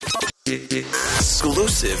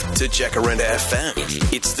Exclusive to Jacaranda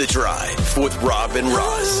FM. It's The Drive with Rob and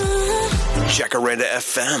Roz. Jacaranda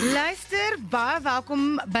FM. Luister, baie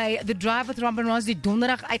welkom by The Drive with Rob and Roz, die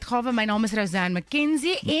donderdag uitgawe. My naam is Rozanne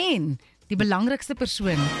McKenzie en die belangrikste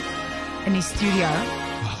persoon in die studio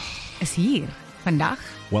is hier vandag.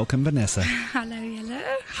 Welcome, Vanessa. Hallo julle.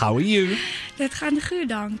 How are you? Dit gaan goed,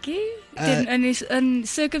 dankie. In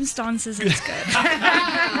circumstances it's good.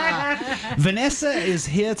 Vanessa is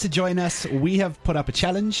here to join us. We have put up a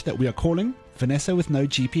challenge that we are calling Vanessa with no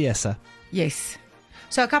GPS. Yes.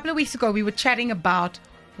 So a couple of weeks ago we were chatting about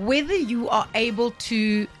whether you are able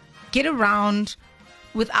to get around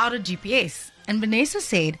without a GPS. And Vanessa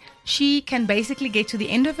said she can basically get to the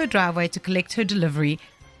end of her driveway to collect her delivery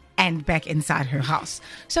and back inside her house.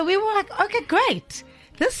 So we were like, okay, great.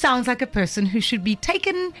 This sounds like a person who should be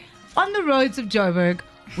taken on the roads of Joburg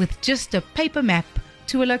with just a paper map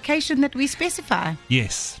to a location that we specify.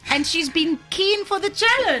 Yes. And she's been keen for the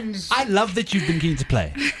challenge. I love that you've been keen to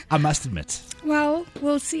play, I must admit. Well,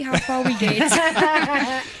 we'll see how far we get.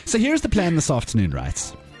 So here's the plan this afternoon,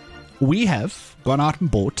 right? We have gone out and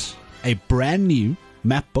bought a brand new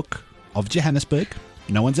map book of Johannesburg.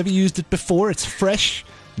 No one's ever used it before. It's fresh.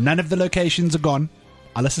 None of the locations are gone.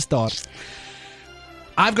 Alles is start.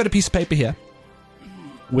 I've got a piece of paper here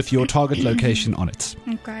with your target location on it.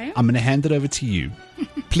 Okay. I'm going to hand it over to you.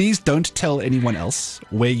 Please don't tell anyone else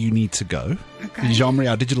where you need to go. Okay. Jean-Marie,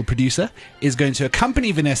 our digital producer, is going to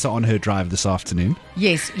accompany Vanessa on her drive this afternoon.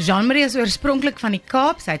 Yes, Jean-Marie is oorspronklik van die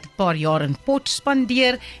Kaap. Sy het 'n paar jaar in Port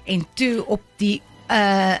spandeer en toe op die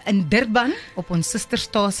in Durban op ons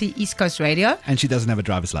sisterstasie East Coast Radio. And she doesn't have a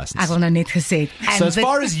driver's license. Ek wil nou net gesê. And So as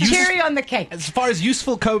far as cherry on the cake. As far as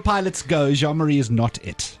useful co-pilots go, Jean-Marie is not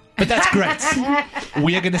it. But that's great.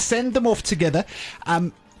 We are going to send them off together.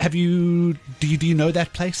 Do you know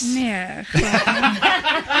that place? Nee,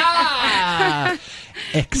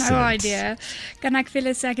 Excellent. no idea. Kan ek vir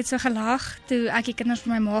julle sê ek het so gelag toe ek die kinders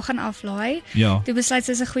van my ma gaan aflaai. Ja. Toe besluit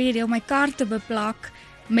sy is 'n goeie idee om my kar te beplak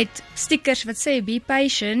met stickers wat sê be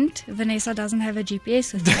patient. Vanessa doesn't have a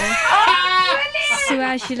GPS with her. So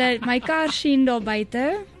as julle my kar sien daar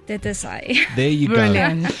buite, dit is hy. There you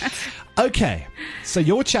Brilliant. go. Okay, so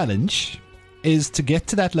your challenge is to get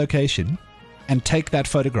to that location and take that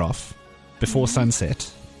photograph before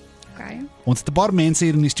sunset. Okay. Ons het 'n paar mense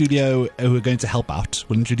hier in die studio who are going to help out.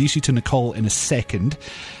 We'll introduce you to Nicole in a second.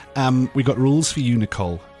 We got rules for you,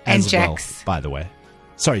 Nicole, And as well, Jax. by the way.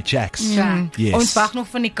 Sorry, Jax. Yes. Ons wag nog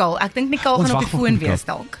vir Nicole. Ek dink Nicole Ons gaan op wag die nog foon vir wees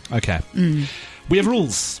Nicole. dalk. Okay. We have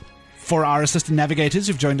rules for our assistant navigators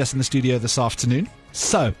who've joined us in the studio this afternoon.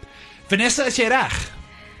 So, Vanessa, is jy reg?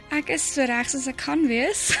 Ek is so reg soos ek kan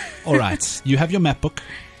wees. All right. You have your map book.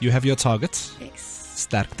 You have your targets. Yes.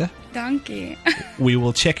 Sterkte. Dankie. We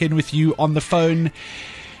will check in with you on the phone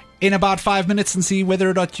in about 5 minutes and see whether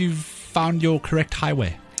or not you've found your correct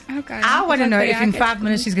highway. Okay. I want to know if in 5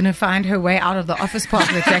 minutes she's going to find her way out of the office park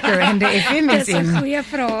that Jacaranda FM is Dis 'n in. goeie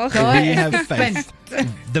vraag. We have faith.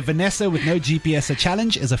 The Vanessa with no GPS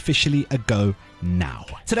challenge is officially a go now.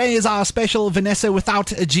 Today is our special Vanessa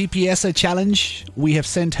without a GPS challenge. We have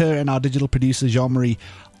sent her and our digital producer Jean-Marie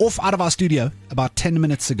off out of our studio about 10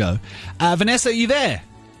 minutes ago. Vanessa, are you there?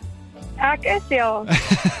 Ek is ja.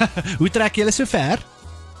 Hoe trek julle so ver?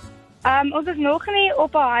 Ons is nog nie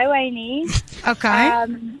op 'n highway nie. Okay.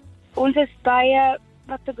 Ons is by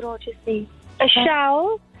wat se garage is die? 'n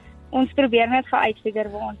Shell. Ons probeer net gaan uitfigure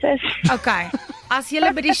waar ons is. Okay. As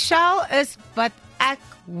julle by die Shell is wat ek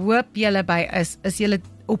hoop julle by is julle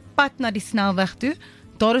op pad na die snelweg toe.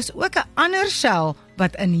 Daar is ook 'n ander Shell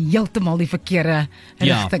wat in heeltemal die verkeerde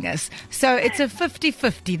rigting is. So it's a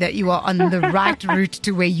 50-50 that you are on the right route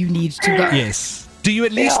to where you need to go. Yes. Do you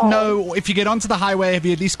at least know, if you get onto the highway, have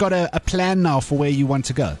you at least got a plan now for where you want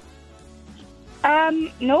to go?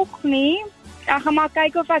 Nog nie. Ek gaan maar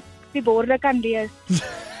kyk of ek die borde kan lees.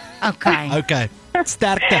 Okay. Okay.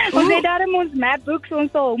 Sterkte. Ons het daarom ons mapboek, so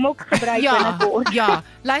ons sal hom ook gebruik binnekort. Ja.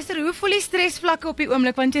 Luister, hoe voel die stresvlakke op die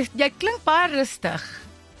oomblik want jy klink baie rustig.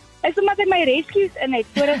 Is omdat ek my rescues in het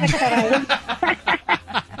voordat ek gery.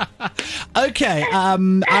 Okay,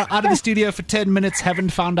 out of the studio for 10 minutes,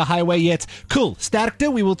 haven't found a highway yet. Cool.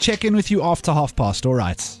 Sterkte, we will check in with you after past. All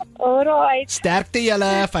right. Alright. Sterkte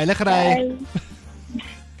julle, veilig ry.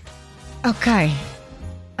 Okay.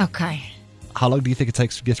 How long do you think it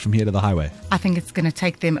takes to get from here to the highway? I think it's going to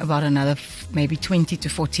take them about another maybe 20 to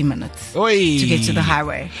 40 minutes Oi. to get to the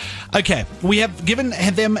highway. Okay, we have given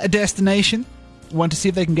them a destination. We want to see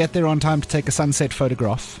if they can get there on time to take a sunset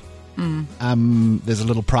photograph. There's a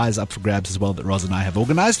little prize up for grabs as well that Roz and I have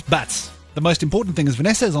organised. But The most important thing is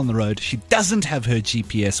Vanessa is on the road. She doesn't have her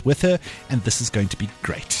GPS with her, and this is going to be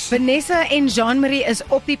great. Vanessa en Jean-Marie is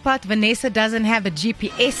op die pad. Vanessa doesn't have a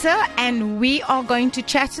GPSer, and we are going to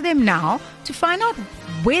chat to them now to find out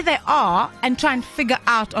where they are and try and figure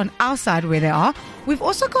out on our side where they are. We've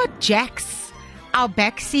also got Jax, our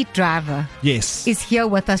backseat driver. Yes. Is here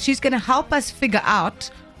with us. She's going to help us figure out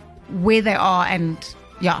where they are and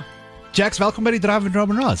yeah. Jax, welkom by die Drive with Rob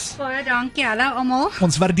and Roz. Baie dankie, hallo almal.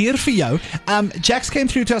 Ons waardeer vir jou. Jax came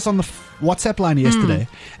through to us on the WhatsApp line yesterday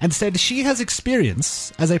and said she has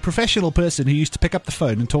experience as a professional person who used to pick up the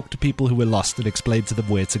phone and talk to people who were lost and explain to them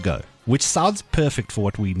where to go, which sounds perfect for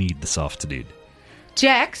what we need this afternoon.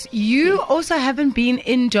 Jax, you also haven't been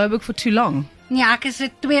in Joburg for too long. Nee, ek is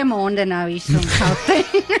vir 2 maande nou hier so in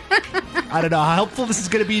Gauteng. I don't know how helpful this is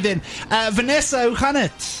going to be then. Vanessa, hoe gaan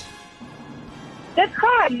het? Dit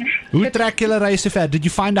gaan. Hoe trek julle reis so ver? Did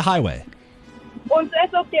you find a highway? Ons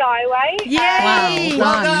is op die highway. Yay!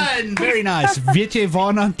 Well done! Very nice. Weet jy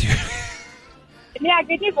waarna toe? Nee, ek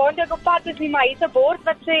weet nie waar ek op pad is nie, maar hier's 'n bord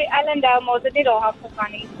wat sê Allendale, maar ons het nie daar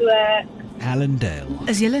afgegaan nie. So Allendale.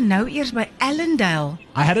 Is julle nou eers by Allendale?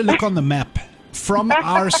 I had a look on the map. From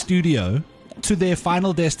our studio to their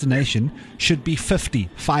final destination should be 50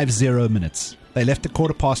 minutes. They left at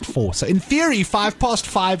 4:15. So in theory,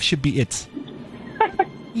 5:05 should be it.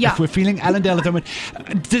 Yeah. If we're feeling Allendale at the moment.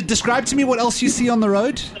 Describe to me what else you see on the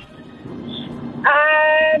road.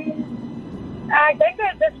 ek dink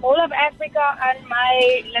dit is Mall of Africa aan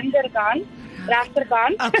my linkerkant,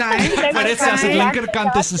 regterkant. Okay. Vanessa, as dit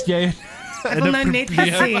linkerkant is jy. Ek wil nou net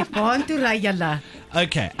gesê, waar toe ry julle?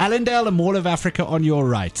 Okay, Allendale and Mall of Africa on your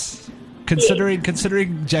right. Considering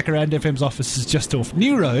Jacaranda FM's office is just off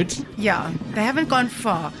New Road. Yeah, they haven't gone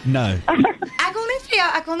far. No. Ek wil net vir jou,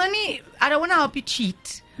 ek wil nou nie, I don't want to help you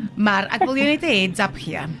cheat, maar ek wil jou net 'n heads up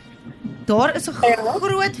gee. Daar is 'n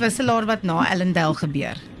groot wisselaar wat na Allendale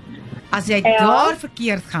gebeur. As jy daar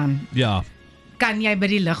verkeerd gaan, Ja. kan jy by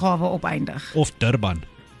die lughawe opeindig. Of Durban.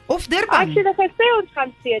 Of Ek Durban. sê dat gesê ons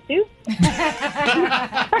gaan see toe.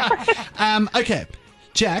 Okay,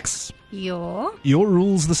 Jax, Ja, your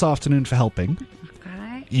rules this afternoon for helping.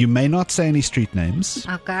 okay. You may not say any street names.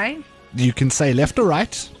 Okay. You can say left or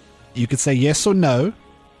right. You can say yes or no.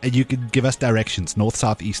 And you can give us directions, north,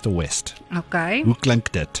 south, east or west. Okay. Hoe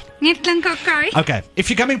klink dit? Net klink okay. Okay, if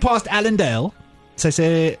you're coming past Allendale,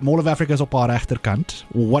 say Mall of Africa is op haar regterkant,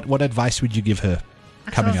 what advice would you give her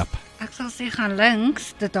coming up? Ek sal sê gaan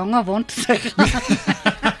links, dit hang 'n wond sy.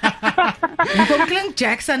 Hoekom klink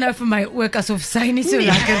Jackson nou vir my ook asof sy nie so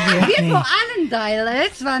lekker Ek weet weet nie? waar Allendale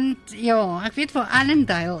is, want ja, ek weet waar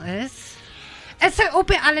Allendale is. Is sy op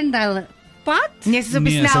die Allendale pad? Nee, sy is op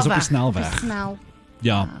die Nee, sy is op die snelweg. snelweg. Snel.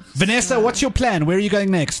 Ja. Vanessa, what's your plan? Where are you going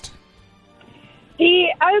next? Die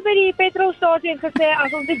ou by die petrolstasie het gesê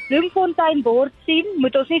as ons die Bloemfontein bord sien,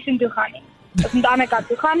 moet ons nie soontoe gaan nie. Ons moet aan die ander kant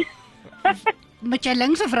toe gaan. Moet jy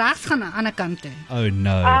links of regs gaan aan die ander kant toe? Oh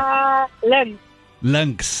no. Links.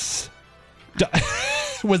 Links.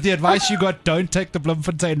 Was the advice you got, don't take the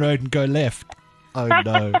Bloemfontein Road and go left? Oh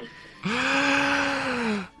no.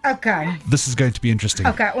 Okay. This is going to be interesting.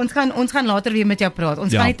 Okay, ons gaan later weer met jou praat.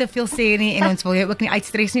 Ons Ja. gaan nie te veel sê nie en ons wil jou ook nie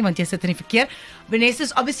uitstress nie want jy sit in die verkeer. Vanessa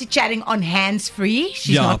is obviously chatting on hands-free.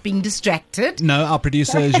 She's Ja. not being distracted. No, our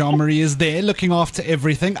producer Jean-Marie is there looking after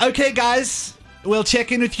everything. Okay, guys, we'll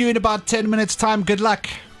check in with you in about 10 minutes' time. Good luck.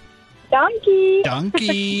 Dankie.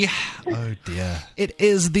 Donkey. Oh dear. It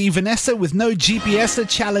is the Vanessa with no GPS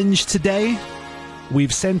challenge today.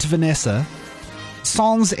 We've sent Vanessa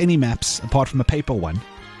sans any maps apart from a paper one.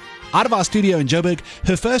 Out of our studio in Joburg,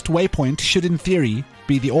 her first waypoint should in theory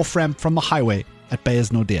be the off-ramp from the highway at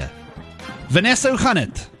Beyers Nordia. Vanessa, hoe gaan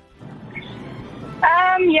het?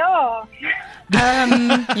 Ja.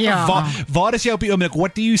 Ja. Waar is jy op die oomblik?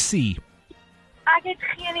 What do you see? Ek het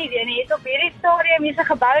geen idee nie. Hier's op hierdie stadium hier's 'n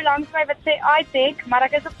gebou langs my wat sê iTech, maar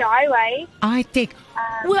ek is op die highway. iTech.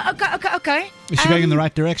 Well, okay. Is she going in the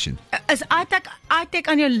right direction? Is iTech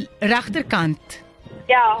aan jou regterkant?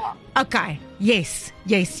 Ja. Okay. Yes.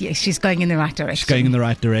 She's going in the right direction. She's going in the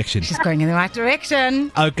right direction. She's going in the right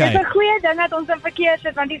direction. Okay. Dit is 'n goeie ding dat ons in verkeer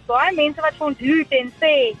sit want dis baie mense wat vir ons hoot en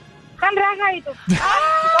sê gaan reguit of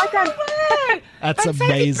That's Wat sê die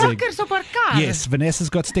amazing. plakkers op haar kar? Yes, Vanessa's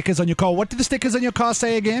got stickers on your car. What do the stickers on your car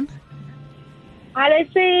say again? Hulle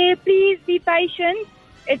sê please be patient.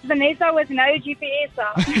 It's Vanessa with no GPS.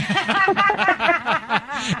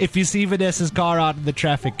 If you see Vanessa's car out in the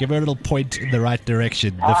traffic, give her a little point in the right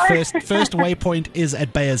direction. The first waypoint is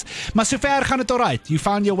at Beyers. Maar sover gaan het alright. You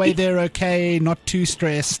found your way there okay, not too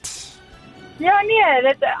stressed. Ja nee,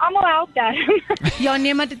 dit almal help daar. Ja,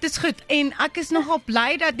 nee, maar dit is goed. En ek is nogal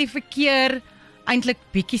bly dat die verkeer eintlik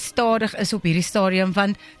bietjie stadig is op hierdie stadium,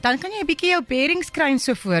 want dan kan jy 'n bietjie jou bearings kry en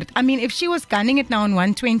so voort. I mean, if she was gunning it now on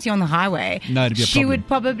 120 on the highway, No, it'd be a she problem. would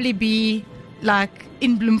probably be like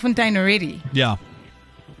in Bloemfontein already. Ja.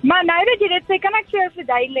 Maar nou dat jy dit sê, kan ek vir jou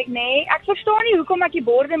verduidelik, nee. Ek verstaan nie hoekom ek die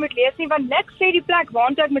borde moet lees nie, want niks sê die plek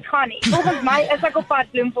waartoe ek moet gaan nie. Volgens my is ek op pad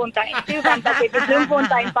Bloemfontein. Toe want ek het die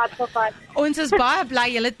Bloemfontein pad gevat. Ons is baie bly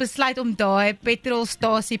julle het besluit om daai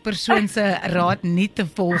petrolstasie persoon se raad nie te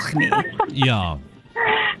volg nie. Ja.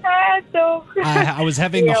 Tog. I was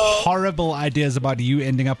having Ja. horrible ideas about you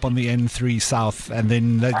ending up on the N3 South, and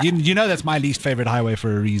then you know that's my least favorite highway for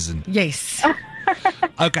a reason. Yes.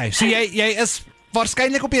 Okay, so jy is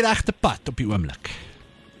waarskynlik op die regte pad op die oomblik.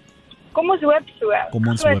 Kom ons hoop so. Kom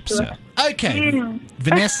ons hoop so. Okay,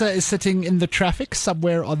 Vanessa is sitting in the traffic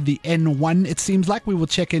somewhere on the N1. It seems like we will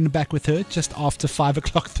check in back with her just after 5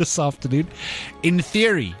 o'clock this afternoon. In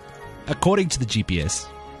theory, according to the GPS,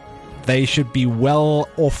 they should be well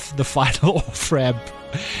off the final off-ramp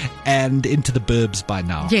and into the burbs by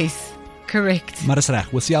now. Yes, correct. Maar dis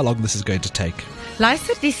reg, we'll see how long this is going to take.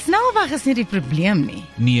 Luister, die snelweg is nie die probleem nie.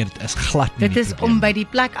 Nee, dit is glad nie. Dit die is probleem. om by die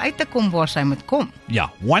plek uit te kom waar sy moet kom. Yeah,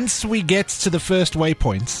 once we get to the first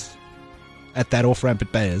waypoints at that off-ramp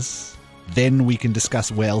at Bayers, then we can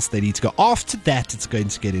discuss where else they need to go. After that, it's going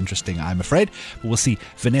to get interesting, I'm afraid. But we'll see.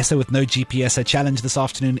 Vanessa with no GPS, her challenge this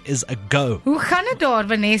afternoon is a go. Hoe gaan dit daar,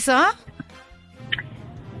 Vanessa?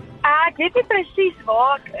 Ek weet nie presies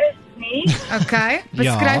waar ek is nie. Okay,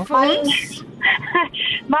 beskryf vir ons.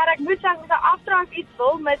 Maar ek moet sê, as 'n afdraak iets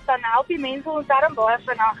wil mis, dan help die mense ons daarom baie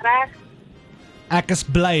vinnig reg. Ek is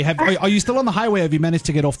bly. Are you still on the highway? Have you managed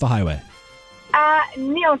to get off the highway?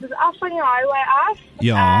 Nee, ons is af van die highway af.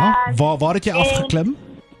 Ja. Waar het jy afgeklim?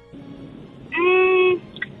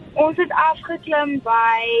 Ons het afgeklim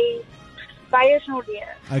by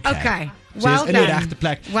Byersnodeur. Okay. So Well in die done. regte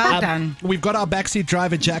plek. Well done. We've got our backseat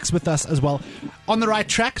driver Jax with us as well. On the right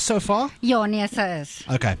track so far? Ja, nee, sy is.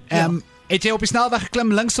 Okay. Het jy op die snelweg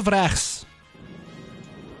geklim links of regs?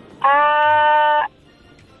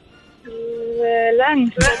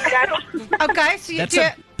 Langs. Okay, so That's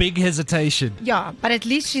a big hesitation. ja, but at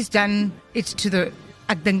least she's done it to the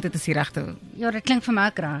ek dink dit is die regte. Ja, dit klink vir my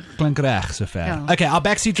ook reg. Klink reg so ver. Ja. Okay, our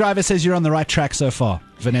backseat driver says you're on the right track so far,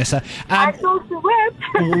 Vanessa. Ek sal se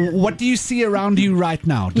hoop. What do you see around you right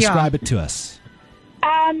now? Describe it to us.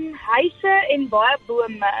 Huise en baie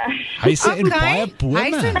bome. Huise en baie Hy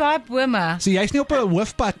is in bome. baie bome. So jy's nie op 'n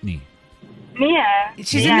hoofpad nie. Nee.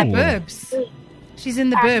 She's in the burbs. She's in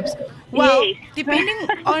the burbs. Well, Yes. depending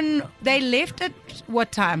on, they left at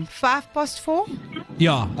what time? 4:05?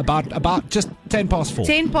 Yeah, about just 4:10.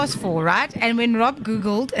 4:10, right? And when Rob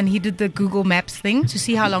Googled, and he did the Google Maps thing to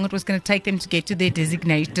see how long it was going to take them to get to their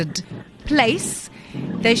designated place,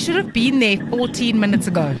 they should have been there 14 minutes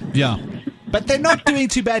ago. Yeah. But they're not doing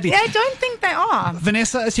too badly. I don't think they are.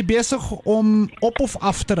 Vanessa, is jy besig om op of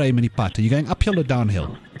af te ry met die pad? Are you going uphill or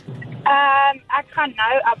downhill? Ek gaan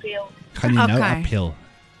nou uphill. Gaan jy nou Okay. uphill?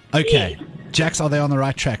 Okay. Jax, are they on the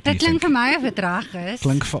right track, do you Dit klink think? vir my of dit reg is.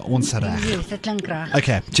 Klink vir ons reg. Yes, dit klink reg.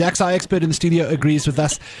 Okay, Jax, our expert in the studio, agrees with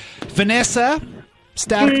us. Vanessa,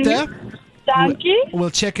 sterkte. Dankie. We'll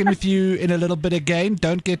check in with you in a little bit again.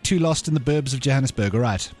 Don't get too lost in the burbs of Johannesburg, all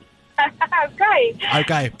right? Okay.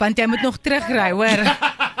 Okay, Want jy moet nog terugry, hoor.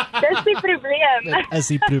 Dis die probleem. as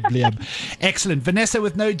die probleem. Excellent. Vanessa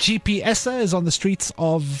with no GPS is on the streets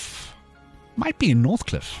of, might be in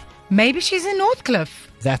Northcliffe, Maybe she's in Northcliffe.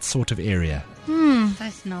 that sort of area.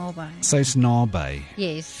 Sy's naby. So it's Nabe.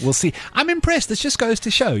 Yes. We'll see. I'm impressed. This just goes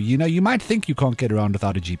to show, you know, you might think you can't get around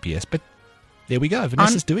without a GPS, but there we go.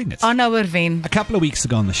 Vanessa's doing it. On our wen. A couple of weeks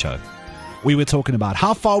ago on the show, we were talking about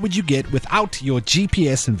how far would you get without your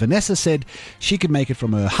GPS, and Vanessa said she could make it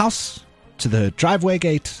from her house to the driveway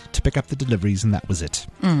gate to pick up the deliveries, and that was it.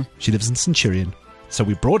 She lives in Centurion. So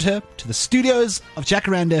we brought her to the studios of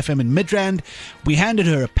Jacaranda FM in Midrand. We handed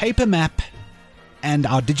her a paper map and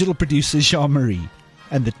our digital producer, Jean-Marie.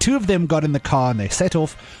 And the two of them got in the car and they set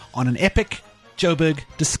off on an epic Joburg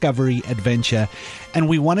discovery adventure. And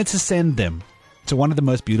we wanted to send them to one of the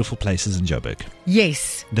most beautiful places in Joburg.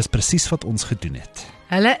 Yes. Dis presies wat ons gedoen het.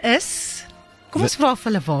 Hulle is... Kom ons vra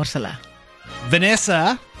vir hulle waar is hulle.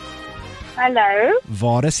 Vanessa, Hallo.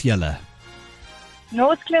 waar is julle?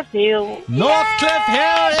 Northcliffe Hill. Northcliffe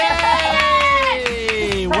Hill!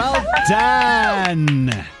 Yay! Well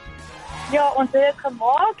done! Ja, ons het dit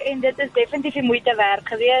gemaak en dit is definitief die moeite werd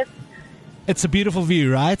geweest. It's a beautiful view,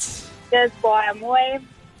 right? Dis baie mooi.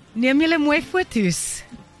 Neem julle mooi foto's.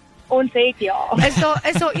 Ons het ja. Is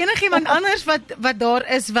daar enigiemand anders wat daar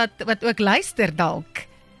is wat ook luister dalk?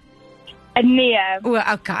 Nee.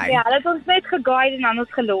 Okay. Ja, hulle het ons net geguide en dan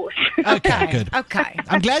ons gelos. Okay, good. Okay.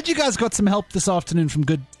 I'm glad you guys got some help this afternoon from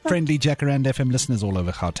good, friendly Jacaranda FM listeners all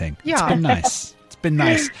over Gauteng. It's Yeah. been nice. It's been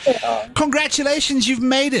nice. Congratulations, you've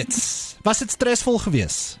made it. Was het stressvol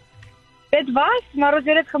geweest? Dit was, maar ons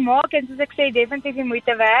het dit gemaak en soos ek sê, definitief die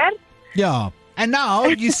moeite werd. Yeah. And now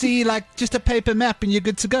you see like just a paper map and you're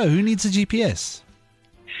good to go. Who needs a GPS?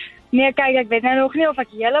 Nee, kyk, ek weet nou nog nie of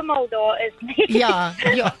ek heeltemal daar is nie. Ja.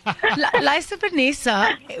 Luister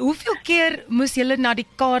Vanessa, hoeveel keer moes julle na die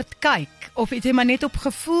kaart kyk? Of het jy maar net op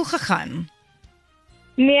gevoel gegaan?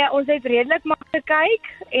 Nee, ons het redelik maar gekyk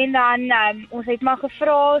en dan ons het maar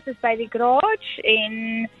gevra soos by die garage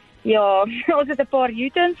en ja, ons het 'n paar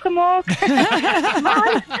U-turns gemaak.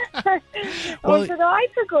 Maar ons het daar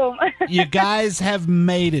uitgekom. You guys have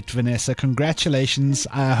made it, Vanessa. Congratulations.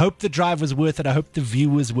 I hope the drive was worth it. I hope the view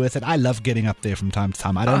was worth it. I love getting up there from time to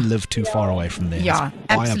time. I don't live too far away from there. Ja,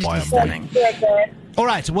 It's baie, absolutely baie stunning. mooi. All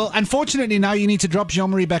right. Well, unfortunately, now you need to drop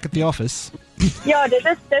Jean-Marie back at the office. Ja, dit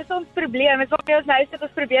is ons probleem. Dit is ons nou sit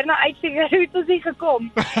ons probeer nou uitfigure hoe het ons hier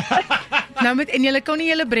gekom. Nou en julle kon nie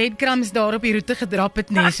julle breadcrumbs daar op die roete gedrap het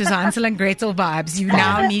nie, soos Hansel and Gretel vibes. You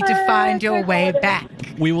now need to find your way back.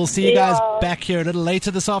 We will see you guys back here a little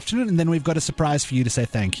later this afternoon, and then we've got a surprise for you to say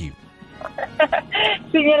thank you.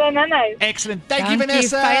 Sien julle nou. Excellent. Thank you, Dankie,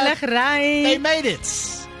 Vanessa. veilig They ry. made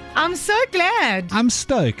it. I'm so glad. I'm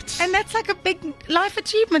stoked. And that's like a big life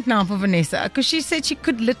achievement now for Vanessa, because she said she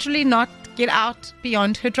could literally not get out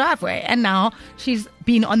beyond her driveway. And now she's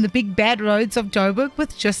been on the big bad roads of Joburg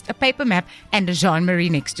with just a paper map and a Jean-Marie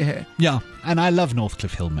next to her. Yeah, and I love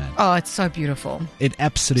Northcliffe Hill, man. Oh, it's so beautiful. It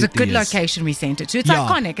absolutely It's a good is. location we sent it to. It's Yeah.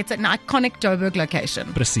 iconic. It's an iconic Joburg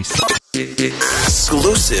location. Precies.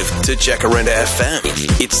 Exclusive to Jacaranda FM.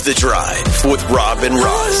 It's The Drive with Rob and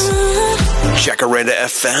Roz. Jacaranda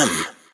FM.